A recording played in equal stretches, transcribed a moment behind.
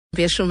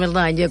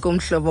Beshumelanye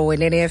kumhlobo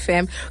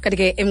we-NFM kanti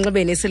ke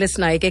emnxebeni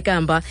silesinayo ke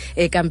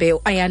kambe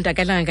Ayanda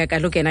Kalanga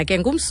kalukena ke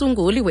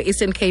ngumsunguli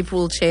we-Eastern Cape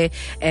Wheelchair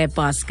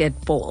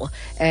Basketball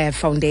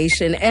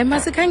Foundation.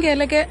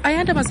 Masikhangele ke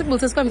Ayanda,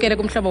 masibulise sikwamkele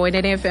kumhlobo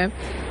we-NFM.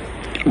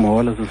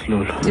 Mawala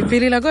sisilulu.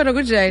 Ndiphilile kodwa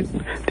kunjani?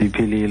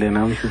 Ndiphilile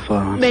nami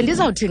siswami.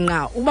 Bendizawuthi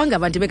nqa uba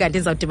ngaba ndibe kanti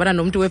ndizawudibana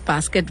nomuntu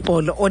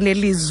we-basketball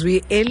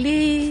onelizwi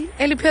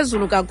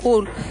eliphezulu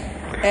kakhulu.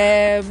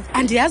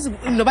 Andiyazi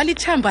noba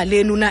lithamba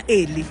lenu na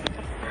eli.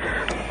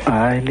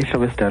 Hayi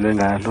lihlobo esidalwe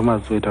ngalo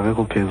mazwethu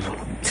akekho phezulu.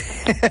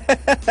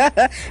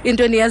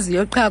 Into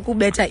eniyaziyo qha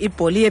kubetha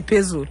ibholi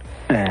ephezulu.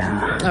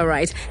 All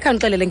right.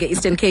 Khangixelele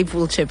nge-Eastern Cape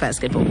Wheelchair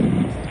Basketball.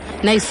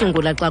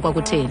 Nayisungula xa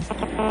kwakutheni?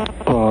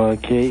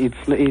 Okay,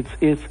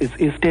 it's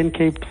Eastern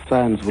Cape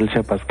Suns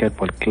Wheelchair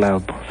Basketball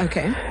Club.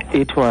 Okay.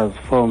 It was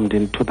formed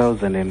in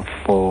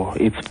 2004.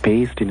 It's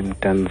based in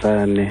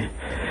Tanzania.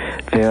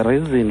 The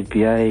reason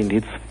behind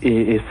its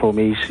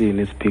formation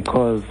is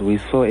because we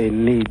saw a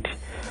need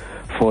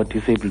for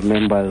disabled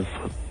members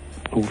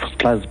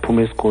xa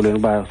ziphume esikolweni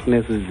uba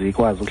funeka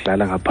zikwazi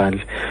ukudlala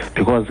ngaphandle,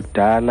 because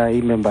kudala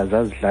ii-members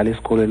zazidlala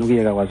esikolweni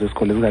ukuyeka kwazo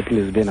esikolweni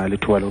zingaphinde zibe nalo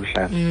ithuba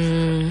lokudlala.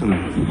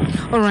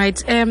 All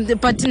right.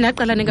 But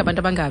naqala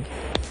ningabantu abangabi?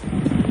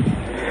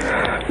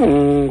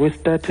 We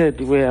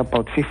started, we're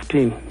about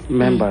 15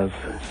 members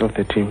of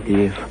the team,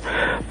 yes.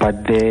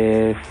 But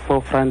the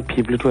forefront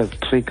people, it was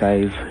 3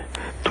 guys.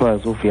 It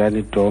was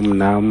Uviani Dom,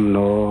 Nam,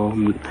 no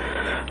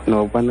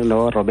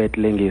Robert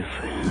Lengis.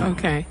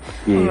 Okay.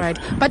 Yes. All right.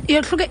 But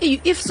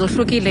if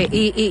zohlukile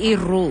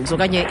i-rules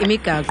okanye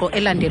imigaqo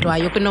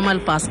elandelwayo kwi-normal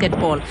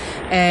basketball,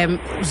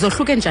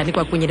 zohluke njani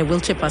kwakunye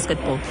ne-wheelchair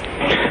basketball?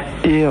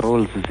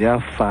 I-rules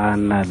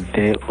ziyafana.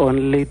 The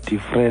only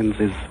difference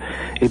is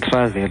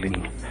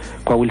i-traveling.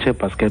 Kwa-wheelchair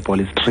basketball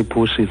is 3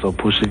 pushes or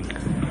pushing.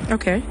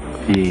 Okay.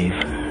 Yes.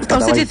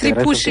 Otherwise, 3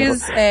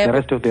 pushes. The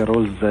rest of the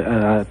rules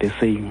are the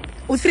same.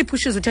 3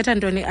 pushes uthatha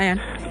ntoni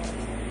Ayanda?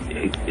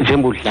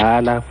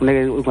 Njengudlala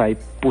funeka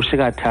ungayipushi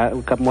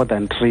more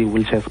than 3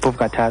 wheelchairs phofu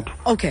kathathu.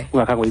 Okay.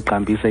 Ungakhange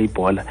uyiqambise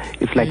ibhola.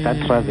 It's like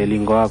that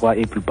traveling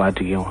kwa-able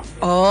body ke.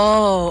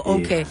 Oh,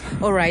 okay. Yes.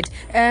 All right.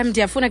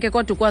 Ndiyafuna ke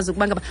kodwa ukwazi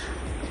ukuba ngaba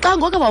xa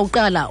ngoku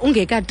wawuqala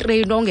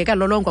ungeka-train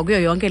ungekalolongwa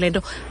kuyo yonke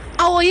lento,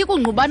 awoyika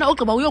ungqubana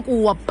ogqiba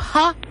uyokuwa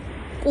pha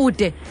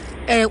kude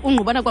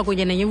ungqubana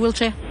kwakunye nenye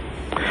wheelchair?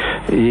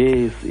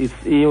 Yes, it's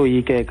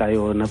iyoyikeka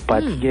yona,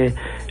 but ke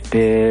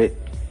the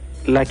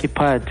lucky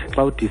part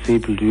xa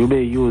disabled you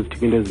be used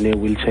kwinto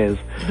ezine-wheelchairs.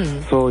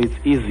 So it's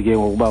easy ke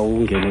ngokuba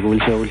ungene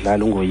kwi-wheelchair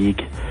udlala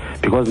ungoyiki,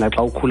 because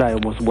naxa ukhulayo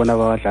mosibona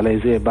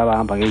babadlala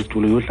babahamba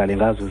ngezitulo udlale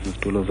ngazo ezi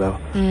zitulo zabo.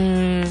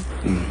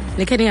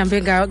 Nikhe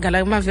nihambe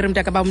ngala maviri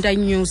mntaka ba umntu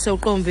anyuse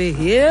uqombe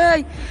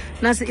hey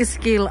nasi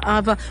iskill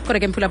apha. Kodwa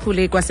ke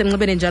mphulaphuli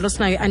kwasemnxebeni njalo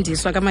sinayo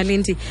Andiswa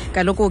kaMalindi,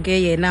 kaloku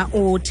ke yena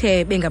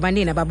uthe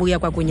bengabanini babuya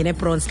kwakunye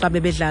nebronze xa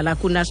bebedlala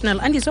ku-national.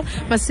 Andiswa,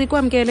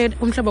 masikwamkele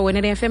umhlobo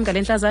we-NFM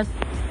ngale ntlazana.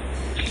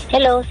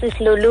 Hello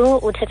sisilulu,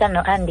 uthetha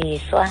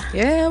no-Andiswa.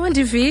 Yeah,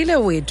 ndivile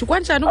wethu.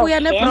 Kwanjani ubuya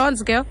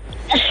nebronze girl?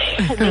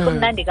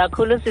 Ndikumnandi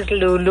kakhulu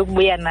sisilulu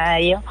ukubuya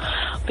nayo,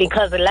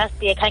 because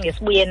last year khange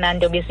sibuye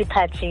nanto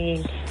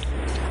besiphathile.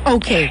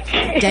 Okay.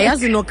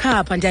 Ndiyayazi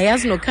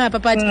nokhapha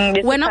but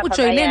wena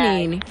ujoyine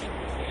nini?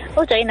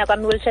 Ujoyina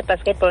kwami wheelchair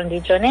basketball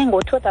ndijoyine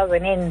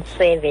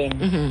ngo-2007.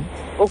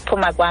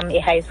 Ukuphuma kwami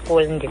e-high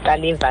school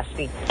ndiqala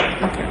i-varsity.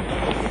 Okay.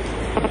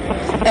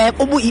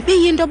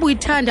 Ibiyinto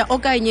obuyithanda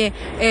okanye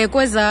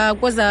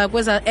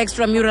kweza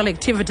extramural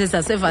activities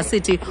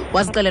zasevarsity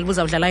wazixelela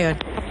ubuzawudlala yona?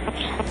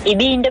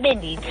 Ibiyinto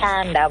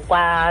bendiyithanda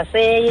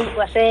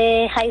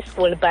kwase-high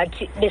school,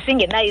 but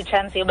besingenayo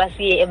ichance yoba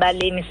siye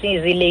ebaleni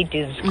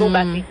sizi-ladies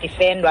kuba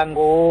sidifendwa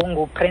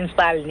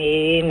nguprincipal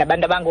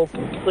nabantu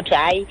abangobhuti kuthi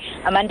hayi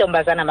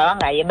amantombazana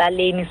mabangayi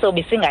ebaleni, so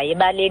besingayi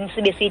ebaleni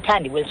sibe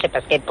siyithanda i-wheelchair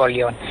basketball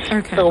yona.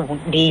 Okay. So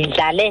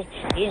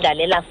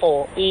ndiyidlalela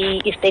for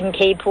i-Eastern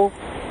Cape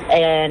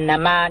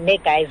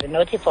ne-guys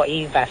not for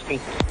i-varsity.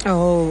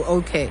 Oh,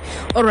 okay.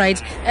 All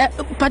right.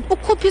 But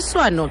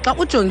ukhuphiswano xa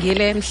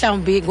ujongile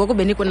mhlawumbi ngoku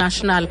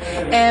beniku-national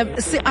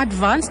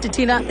si-advanced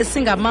thina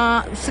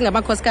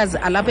singamakhosikazi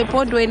alapha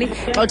ephondweni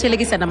xa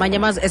uthelekisa namanye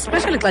amazwe,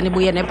 especially xa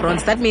nibuye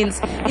nebronze. That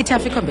means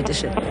i-tough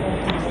i-competition.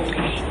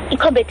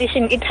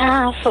 I-competition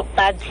i-tough,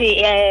 but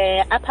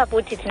apha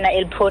kuthi thina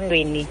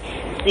eliphondweni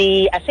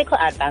asikho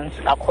advance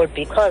kakhulu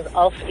because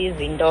of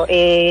izinto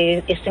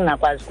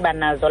esingakwazi kuba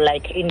nazo,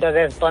 like into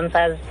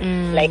ze-sponsors.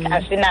 Like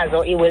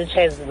asinazo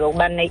i-wheelchairs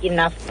zokuba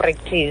ne-enough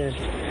practice,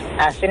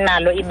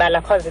 asinalo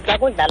ibala, because xa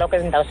kudlalwa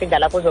kwezi ndawo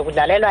sidlala kuzo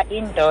kudlalelwa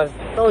indoors,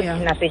 so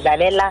thina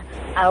sidlalela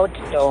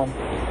outdoor.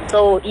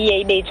 So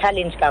iye ibe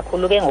i-challenge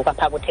kakhulu ke ngoku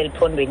apha kuthi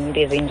eliphondweni into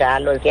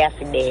ezinjalo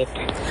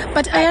ziyasibetha.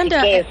 But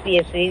Ayanda,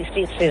 siye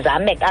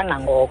sizame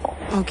kangangoko.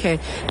 Okay,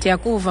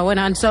 ndiyakuva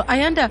wena. So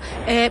Ayanda,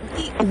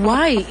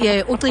 why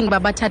ucinga uba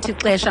bathatha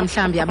ixesha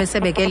mhlawumbi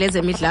abesebekele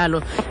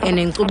ezemidlalo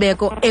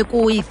nenkcubeko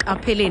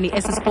ekuyiqapheleni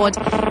esi sport?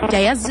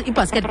 Ndiyayazi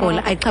i-basketball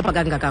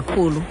ayixhaphakanga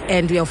kakhulu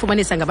and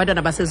uyawufumanisa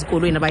ngabantwana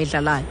basezikolweni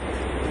abayidlalayo.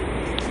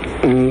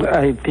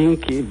 I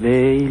think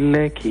they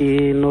lack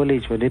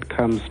knowledge when it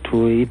comes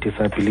to a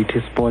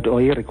disability sport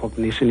or a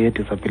recognition of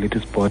disability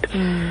sport.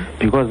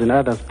 Because in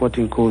other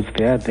sporting codes,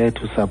 they are there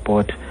to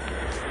support.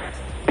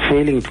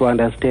 Failing to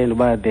understand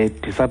why the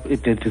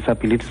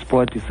disability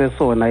sport is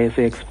so nice,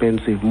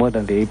 expensive, more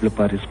than the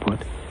able-bodied sport.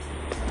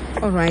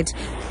 All right.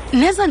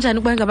 Neza njani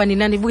ukuba ngaba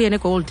nina nibuye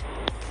negold?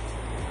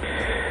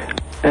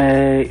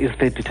 It's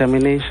the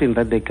determination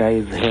that the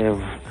guys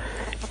have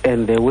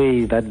and the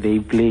way that they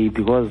play,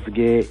 because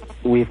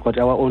we've got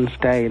our own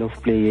style of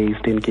play here,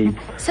 Eastern Cape.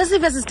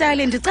 Sesive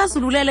style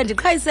ndicazululele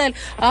ndiqhayisele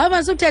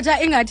haba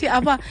suthetha ingathi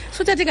apha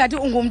suthetha ingathi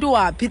ungumntu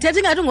waphi thetha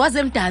ingathi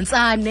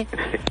ungowasemdantsane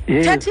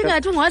thetha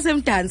ingathi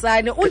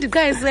ungowasemdantsane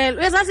undiqhayisele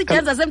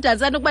uyasasigenza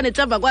semdantsane ukuba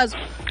netshamba kwazo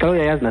xa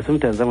uyayazi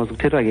nasemdantsane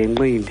kuthethwa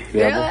ngenqindi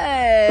yabo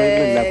so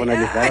inqindi lakhona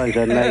lidlalwa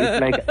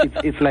njani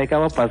it's like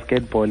our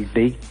basketball.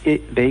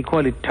 They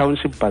call it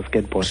township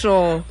basketball,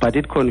 sure, but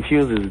it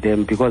confuses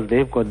them because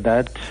they've got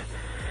that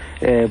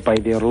by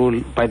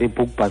the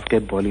book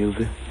basketball, you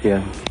see.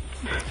 Yeah,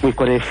 we've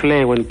got a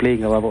flair when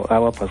playing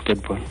our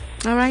basketball.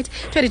 All right,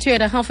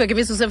 22.5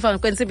 ngemizuzu emva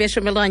kwentsimbi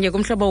yeshumelanye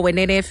kumhlobo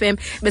wenene FM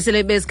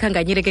besele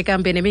bezikhanganyile ke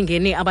kambe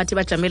nemingeni abathi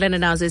bajamelana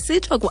nazo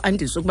sitsho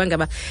kuandiswa ukuba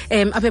ngaba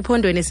apha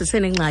ephondweni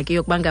sisenengxaki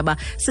yokuba ngaba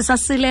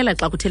sisasilela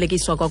xa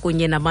kuthelekiswa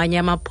kwakunye namanye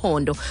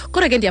amaphondo.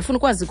 Kodwa ke ndiyafuna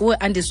ukwazi kuwe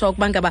andiswa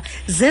ukuba ngaba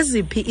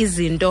zeziphi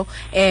izinto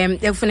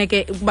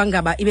ekufuneke ukuba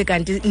ngaba ibe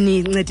kanti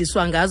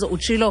nincediswa ngazo.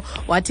 Utshilo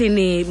wathi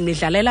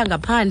nidlalela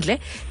ngaphandle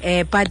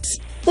but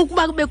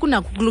ukuba kube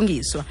kunakho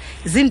kulungiswa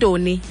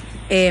zintoni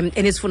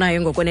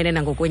enisifunayo ngokwenene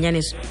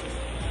nangokwenyaniso?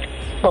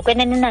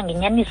 Ngokwenene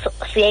nangenyaniso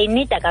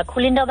siyayinida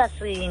kakhulu into yoba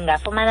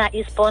singafumana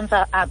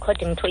i-sponsor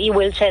according to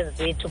i-wheelchairs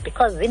zethu,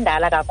 because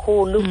zindala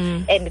kakhulu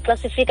and xa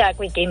sifika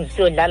kwii-games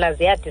siyodlala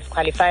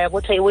ziyadisqualifya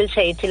kuthiwa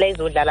i-wheelchair ithile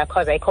izodlala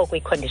cause ayikho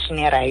kwi-condition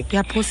erayithi.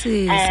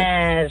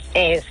 Yaphosisa.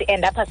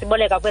 And apha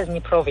siboleka kwezinye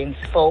i-province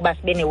for uba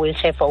sibe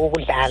ne-wheelchair for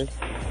ukudlala.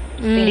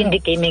 Silinde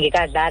igame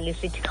ngekadlali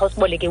sithi xa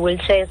usiboleke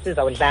i-wheelchair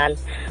sizawudlala,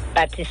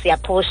 but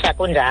siyapusha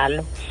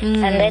kunjalo.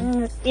 And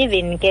then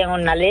even ke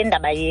nale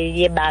ndaba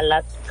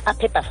yebala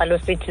apha eBuffalo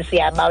City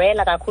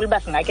siyabawela kakhulu uba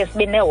singakhe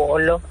sibe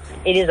neholo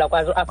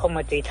elizawukwazi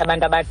u-accommodate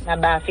abantu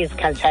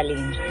aba-physical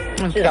challenge.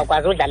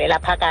 Sizawukwazi udlalela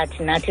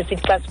phakathi nathi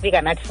sithi xa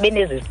sifika nathi sibe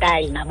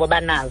nezistayile nabo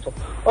banazo,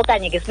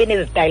 okanye ke sibe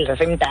nezistayile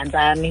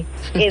zasemdantsane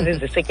ezi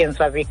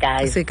zisetyenziswa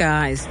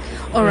zii-guys.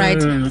 All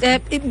right.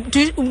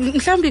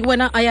 Mhlawumbi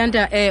wena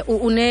Ayanda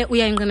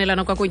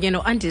uyayinqinelana kwakunye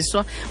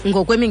noandiswa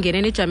ngokwemingeni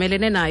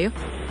enijamelene nayo?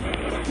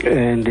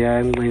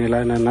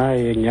 Ndiyangqinelana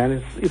naye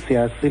nyhani,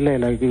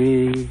 siyasilela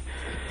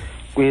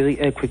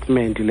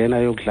kwi-equipment lena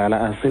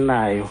yokudlala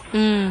asinayo,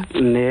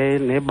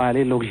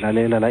 nebali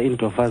lokudlalela la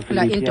indoor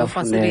facility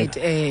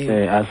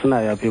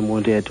asinayo apha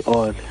eMonti at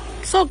all.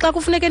 So xa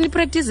kufuneke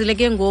nipracticile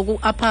ke ngoku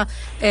apha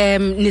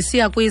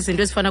nisiya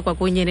kwizinto ezifana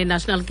kwakunye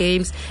ne-national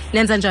games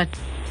nenza njani?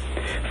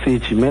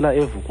 Sijimela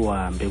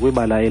evukuhambe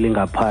kwibala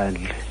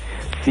elingaphandle,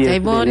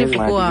 siyayibona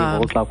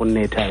ivukuhambe xa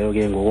kunethayo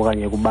ke ngoku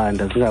okanye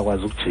kubanda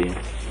singakwazi ukujima.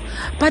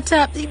 But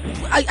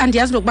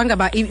andiyazi nokuba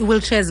ngaba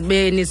i-wheelchairs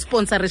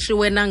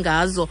benisponsorishiwe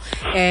nangazo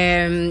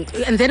and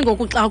then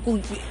ngoku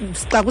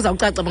xa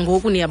kuzawucaca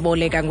ngoku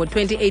niyaboleka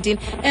ngo-2018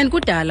 and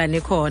kudala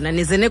nikhona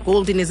nize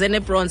negold nize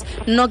nebronze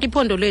noko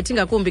iphondo lethu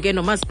ingakumbi ke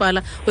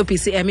nomasipala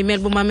we-BCM imele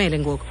bumamele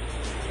ngoku.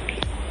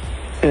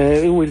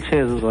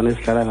 I-wheelchairs zona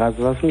esidlala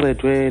ngazo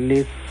zasincedwe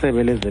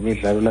lisebe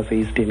lezemidlalo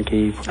lase-Eastern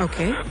Cape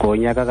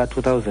ngonyaka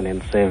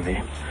ka-2007.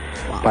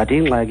 But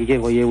ingxaki ke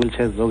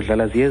ngoye-wheelchairs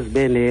zokudlala ziye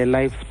zibe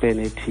ne-lifespan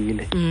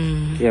ethile.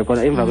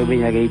 Yabona emva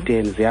kweminyaka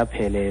eyi-10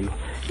 ziyaphelelwa.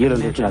 Yilo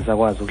nto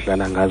singasakwazi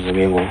ukudlala ngazo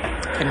ke ngoku.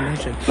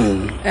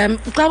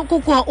 Xa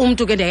kukho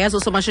umntu ke ndiyayazi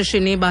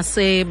osomashishini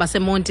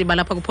baseMonti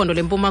balapha kwiphondo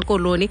lempuma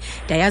koloni,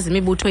 ndiyayazi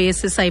imibutho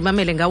yesisa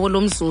imamele ngawo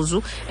lo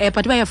mzuzu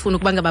but bayafuna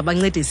ukuba ngaba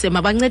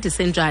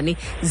mabancedise njani,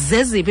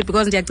 zeziphi,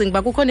 because ndiyacinga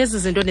uba kukho nezi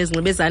zinto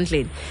nezinxiba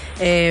ezandleni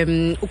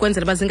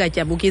ukwenzela uba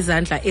zingatyabuki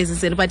izandla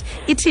ezizeni, but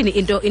ithini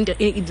into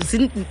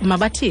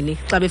mabathini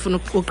xa befuna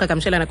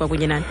uqhagamshelana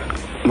kwakunye nani?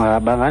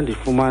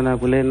 Bangandifumana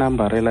kule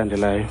nambara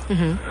elandelayo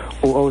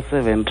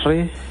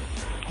 073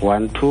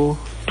 12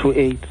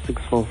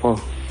 28644.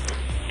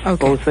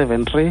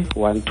 073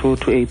 12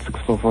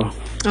 28644.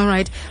 All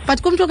right,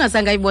 but kumntu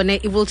ongazange ayibone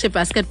i-wheelchair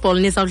basketball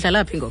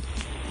nizawudlala phi ngoku?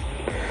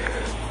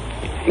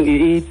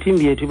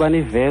 Itimbi yethu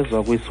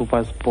ibanivezwa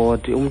kwi-Super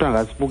Sport. Umuntu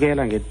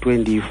angasibukela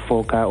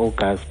nge-24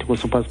 ka-August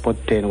ku-Super Sport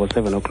 10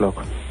 ngo-7 o'clock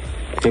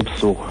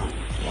ebusuku.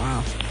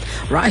 Wow.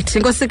 Right,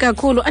 inkosi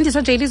kakhulu.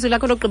 Andiswa nje ilizwi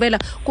lakho lokugqibela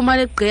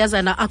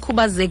kumagqiyazana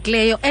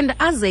akhubazekileyo and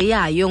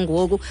azeyayo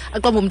ngoku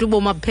aqomba umuntu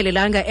ubomi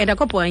abuphelelanga and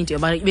akho point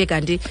yoba ibe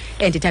kanti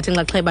ndithatha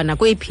inxaxheba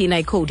nakweyiphi na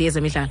ikhodi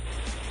yezemidlalo.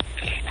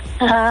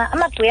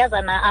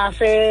 Amagqiyazana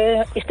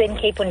ase-Eastern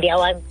Cape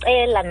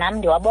ndiyawacela nam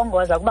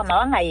ndiwabongoza ukuba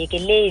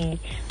mawangayekeleli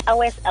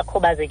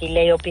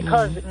akhubazekileyo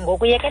because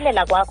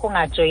ngokuyekelela kwakho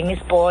ungajoyini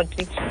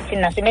isport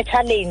thina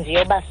sine-challenge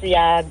yoba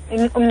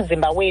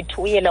umzimba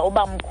wethu uyela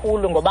uba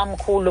mkhulu ngoba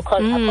mkhulu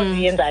cause akho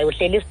uyenzayo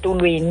uhleli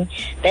esitulweni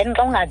then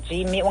xa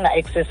ungajimi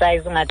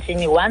unga-exercise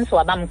ungathini once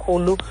waba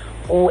mkhulu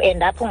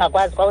u-end up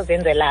ungakwazi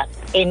kwawuzenzela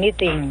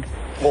anything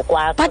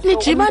ngokwakho. But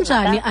nijima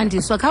njani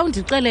Andiswa kha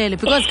undixelele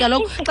because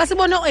kaloku xa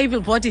sibona o-able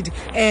bodied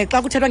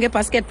xa kuthethwa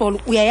ngebasketball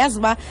uyayazi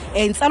uba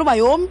intsala uba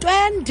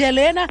yomntwende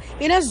lena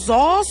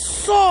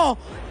inezoso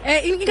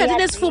ingathi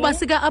nesifuba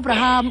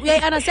sika-Abraham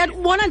uyayi-understand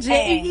ubona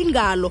nje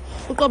ingalo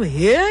uqobe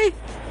heyi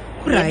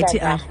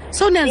right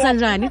so nenza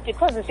njani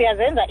because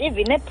siyazenza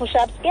even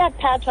ne-push-ups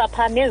kuyathathwa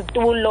phaa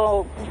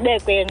nezitulo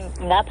kubekwe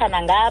ngapha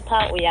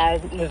nangapha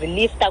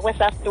uyazilifta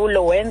kwesaa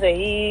situlo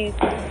wenze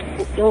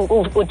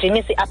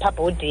ujimise i-upper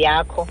body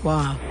yakho.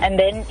 Wow. And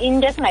then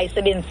into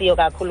esingayisebenzisiyo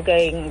kakhulu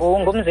ke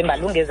ngumzimba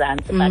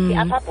lungezantsi but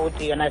i-upper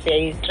body yona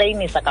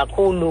siyayitrainisa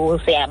kakhulu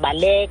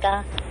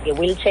siyabaleka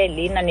nge-wheelchair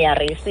lina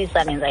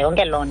niyareyisisa nenza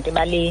yonke loo nto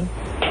ebaleni.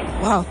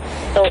 Wow.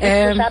 So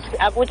i-push-ups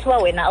akuthiwa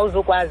wena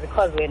awuzukwazi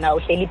because wena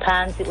uhleli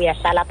phansi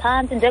uyahlala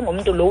phansi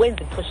njengomntu lo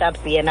wenza i-push-ups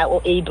yena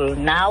o-able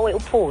nawe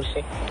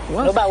uphushe.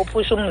 Wow. Noba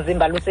uphushe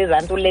umzimba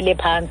lusezantsi ulele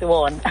phansi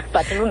wona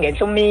but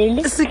lungentla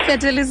umili.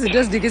 Sikhethela izinto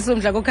ezinikisa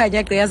umdla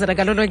kokhanya gqiyazana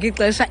ngalolonke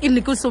ixesha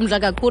inikisa umdla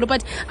kakhulu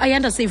but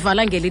ayanda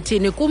siyivala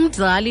ngelithini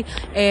kumzali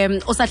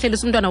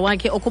osahlelisa umntwana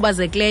wakhe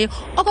okhubazekileyo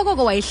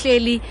okokoko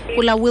wayehleli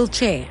kula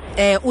wheelchair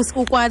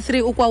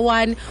ukwa-3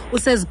 ukwa-1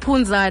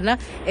 useziphunzana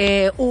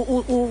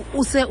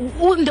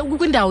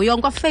kwindawo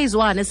yonke kwa-phase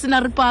 1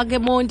 scenery park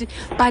emonti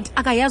but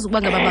akayazi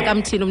ukuba ngaba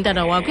makamthini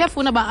umntana wakhe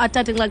uyafuna uba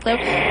athathe inxaxheba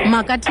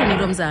makathini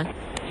lo mzali.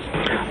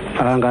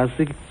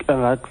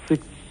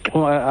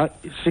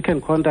 She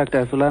can contact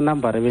us ula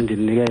number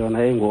ebendinike yona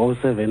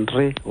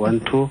engu-073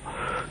 12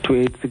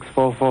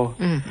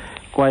 28644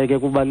 kwaye ke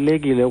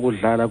kubalulekile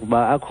ukudlala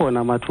kuba akhona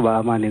amathuba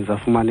amaninzi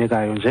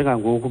afumanekayo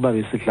njengangoku uba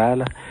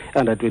besidlala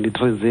under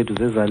 23 zethu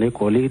zezala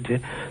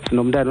egolide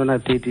sinomntana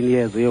ona-13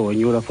 years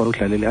uyehonyula for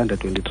udlalela i-under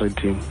 23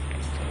 team.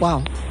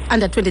 Wow,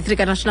 under 23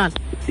 ka-national?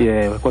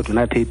 Yeah, kodwa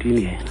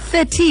una-13 yena.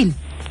 13?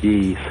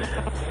 Yes.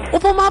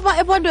 Uphuma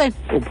apha ephondweni?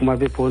 Uphuma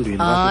apha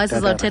ephondweni.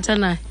 Sizothetha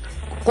naye.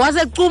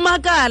 Kwaze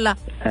cumakala.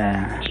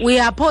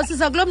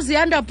 Uyaphosisa kulo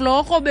mziyanda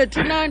blorho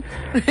bethu nani.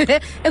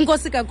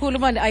 Enkosi kakhulu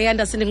manje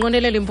ayanda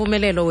sininqonelela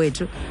impumelelo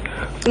wethu.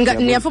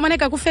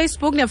 Niyafumaneka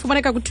ku-Facebook,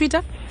 niyafumaneka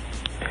ku-Twitter?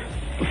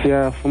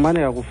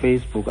 Siyafumaneka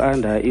ku-Facebook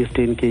under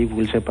Eastern Cape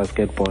Wheelchair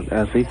Basketball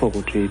asikho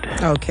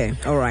ku-Twitter. Okay,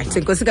 all right.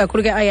 Inkosi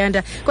kakhulu ke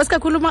Ayanda. Inkosi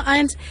kakhulu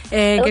ma-aunt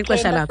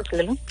ngexesha lakho.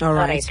 All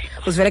right.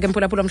 Uzivele ke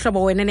mphulaphula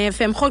mhlobo wena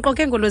ne-FM rhoqo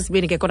ke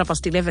ngolwezibini ke kona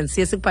past 11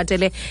 siye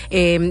sikuphathele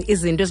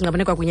izinto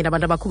ezingabonekwa kunye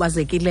nabantu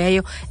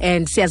abakhubazekileyo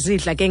and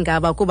siyazidla ke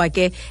ngaba kuba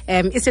ke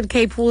Eastern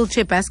Cape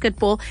Wheelchair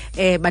Basketball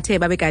bathe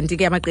babe kanti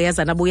ke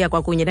amagqiyazana abuya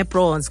kwakunye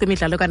ne-bronze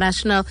kwimidlalo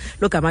ka-national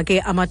logama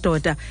ke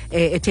amadoda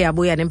ethe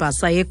abuya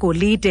nembasa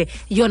yegolide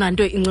yona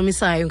nto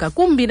incumisayo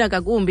ngakumbi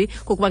nakakumbi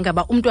kokuba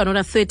ngaba umntwana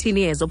ona-13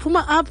 years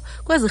ophuma up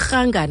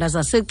kwezirhangana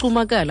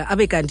zasecumakala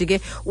abe kanti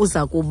ke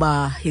uza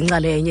kuba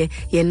yinxalenye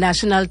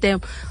ye-national team.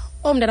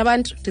 Omntana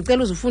abantu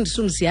ndicela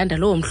uzufundisa umziyanda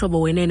lowo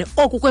mhlobo wenene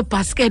oku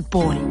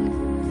kwe-basketball.